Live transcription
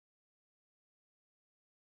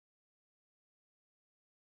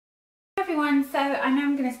Hi everyone, so I know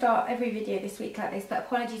I'm going to start every video this week like this, but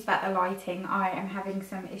apologies about the lighting. I am having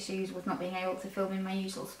some issues with not being able to film in my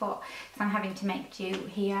usual spot, so I'm having to make do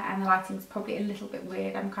here, and the lighting's probably a little bit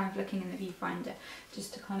weird. I'm kind of looking in the viewfinder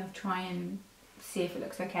just to kind of try and see if it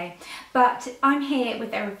looks okay. But I'm here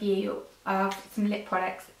with a review of some lip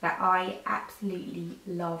products that I absolutely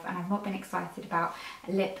love, and I've not been excited about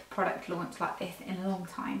a lip product launch like this in a long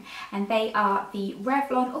time, and they are the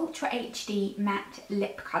Revlon Ultra HD Matte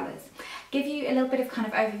Lip Colours. Give you a little bit of kind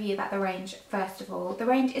of overview about the range first of all. The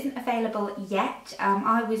range isn't available yet.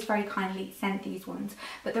 I was very kindly sent these ones,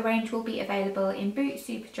 but the range will be available in Boots,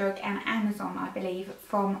 Superdrug and Amazon, I believe,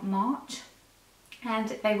 from March. And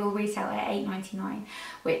they will retail at $8.99,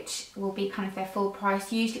 which will be kind of their full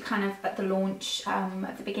price. Usually kind of at the launch,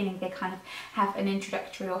 at the beginning, they kind of have an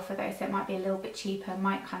introductory offer though, so it might be a little bit cheaper.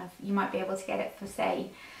 You might be able to get it for,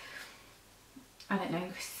 say, I don't know,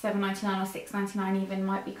 $7.99 or $6.99 even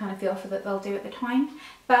might be kind of the offer that they'll do at the time.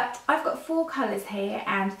 But I've got 4 colours here,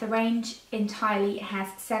 and the range entirely has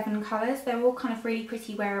 7 colours. They're all kind of really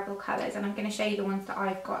pretty wearable colours, and I'm going to show you the ones that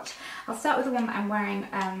I've got. I'll start with the one that I'm wearing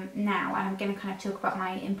now, and I'm going to kind of talk about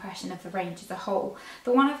my impression of the range as a whole.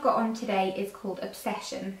 The one I've got on today is called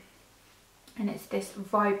Obsession, and it's this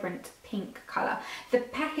vibrant pink colour. The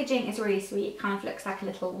packaging is really sweet. It kind of looks like a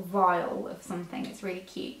little vial of something. It's really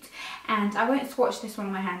cute. And I won't swatch this one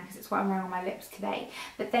on my hand because it's what I'm wearing on my lips today.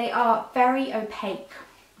 But they are very opaque,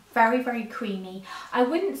 very, very creamy. I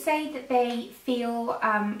wouldn't say that they feel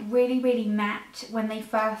really matte when they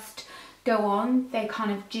first go on. They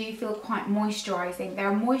kind of do feel quite moisturising.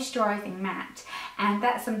 They're a moisturising matte, and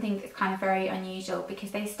that's something that's kind of very unusual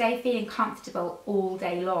because they stay feeling comfortable all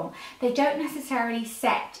day long. They don't necessarily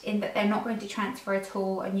set in that they're not going to transfer at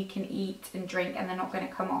all and you can eat and drink and they're not going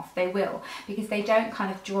to come off. They will, because they don't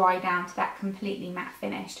kind of dry down to that completely matte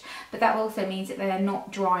finished, but that also means that they're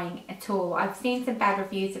not drying at all. I've seen some bad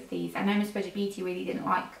reviews of these. I know Miss Budget Beauty really didn't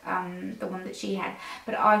like the one that she had,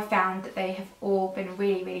 but I found that they have all been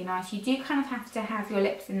really nice. You do kind of have to have your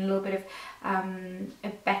lips in a little bit of a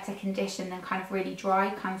better condition than kind of really dry.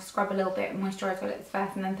 Kind of scrub a little bit and moisturise your lips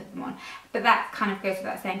first and then put them on, but that kind of goes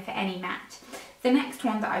without saying for any matte. The next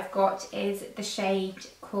one that I've got is the shade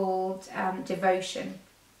called Devotion,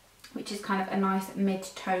 which is kind of a nice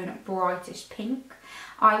mid-tone brightish pink.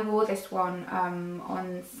 I wore this one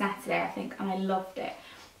on Saturday, I think, and I loved it.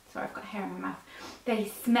 Sorry, I've got hair in my mouth.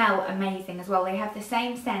 They smell amazing as well. They have the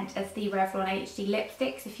same scent as the Revlon HD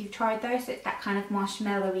lipsticks, if you've tried those. So it's that kind of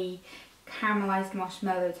marshmallowy, caramelised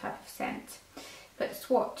marshmallow type of scent. But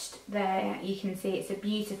swatched there, you can see it's a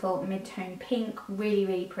beautiful mid-tone pink,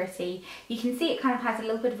 really pretty. You can see it kind of has a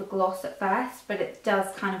little bit of a gloss at first, but it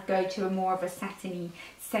does kind of go to a more of a satiny,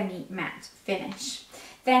 semi-matte finish.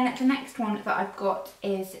 Then the next one that I've got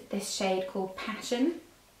is this shade called Passion,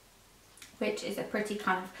 which is a pretty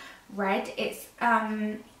kind of red. It's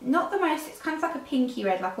not the most, it's kind of like a pinky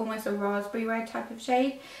red, like almost a raspberry red type of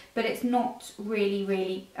shade, but it's not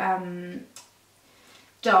really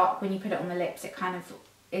dark when you put it on the lips. It kind of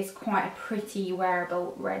is quite a pretty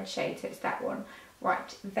wearable red shade, so it's that one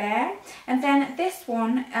right there. And then this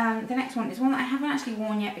one, the next one is one that I haven't actually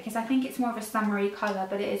worn yet because I think it's more of a summery colour,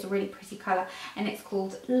 but it is a really pretty colour, and it's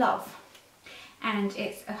called Love, and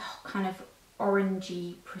it's a kind of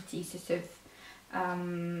orangey pretty sort of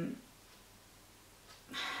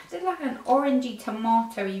it's like an orangey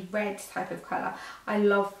tomatoey red type of colour. I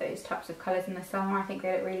love those types of colours in the summer. I think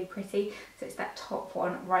they look really pretty. So it's that top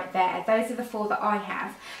one right there. Those are the 4 that I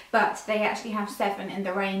have, but they actually have 7 in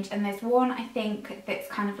the range, and there's one I think that's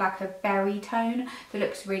kind of like a berry tone that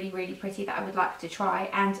looks really pretty that I would like to try,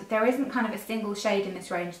 and there isn't kind of a single shade in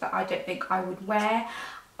this range that I don't think I would wear.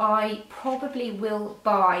 I probably will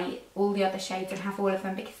buy all the other shades and have all of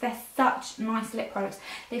them because they're such nice lip products.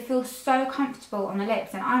 They feel so comfortable on the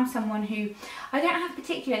lips, and I'm someone who, I don't have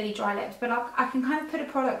particularly dry lips, but I can kind of put a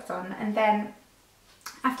product on, and then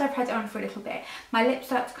after I've had it on for a little bit, my lips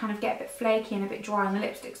start to kind of get a bit flaky and a bit dry, and the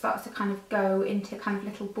lipstick starts to kind of go into kind of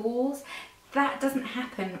little balls. That doesn't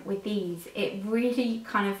happen with these. It really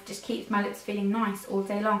kind of just keeps my lips feeling nice all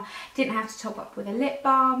day long. Didn't have to top up with a lip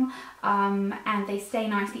balm, and they stay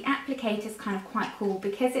nice. The applicator's kind of quite cool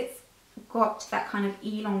because it's got that kind of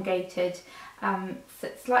elongated,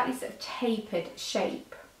 slightly sort of tapered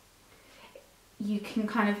shape. You can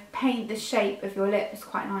kind of paint the shape of your lips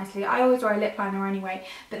quite nicely. I always wear a lip liner anyway,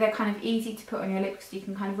 but they're kind of easy to put on your lips so you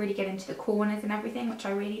can kind of really get into the corners and everything, which I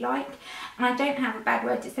really like. And I don't have a bad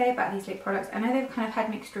word to say about these lip products. I know they've kind of had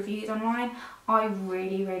mixed reviews online. I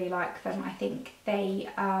really like them. I think they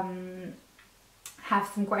have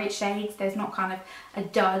some great shades. There's not kind of a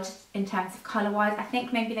dud in terms of colour wise. I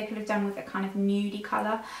think maybe they could have done with a kind of nudie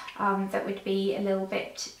colour that would be a little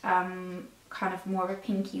bit kind of more of a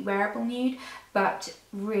pinky wearable nude, but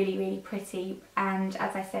really, really pretty. And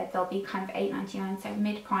as I said, they'll be kind of $8.99, so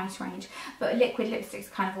mid price range. But liquid lipsticks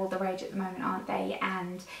are kind of all the rage at the moment, aren't they?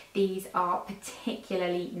 And these are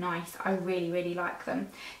particularly nice. I really, really like them.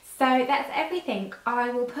 So that's everything.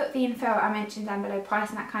 I will put the info I mentioned down below, price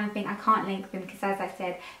and that kind of thing. I can't link them because, as I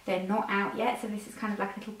said, they're not out yet. So this is kind of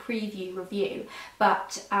like a little preview review.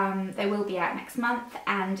 But they will be out next month,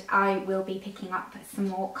 and I will be picking up some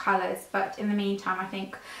more colours. But in the meantime,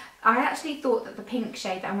 I actually thought that the pink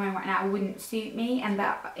shade that I'm wearing right now wouldn't suit me, and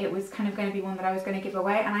that it was kind of going to be one that I was going to give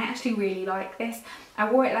away. And I actually really like this.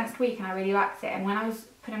 I wore it last week and I really liked it. And when I was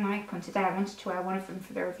putting my makeup on today, I wanted to wear one of them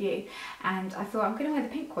for the review, and I thought I'm going to wear the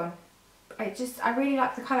pink one. I really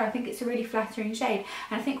like the colour. I think it's a really flattering shade,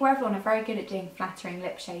 and I think Revlon are very good at doing flattering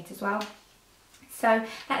lip shades as well. So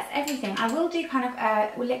that's everything. I will do kind of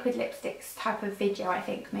a liquid lipsticks type of video, I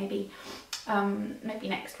think, maybe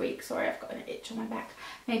next week. Sorry, I've got an itch on my back.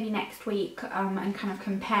 Maybe next week, and kind of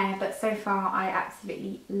compare. But so far, I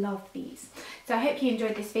absolutely love these. So I hope you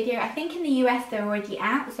enjoyed this video. I think in the US they're already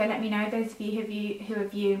out, so let me know, those of you who are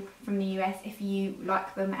viewing from the US, if you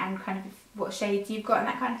like them and kind of what shades you've got and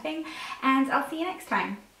that kind of thing. And I'll see you next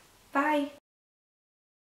time. Bye.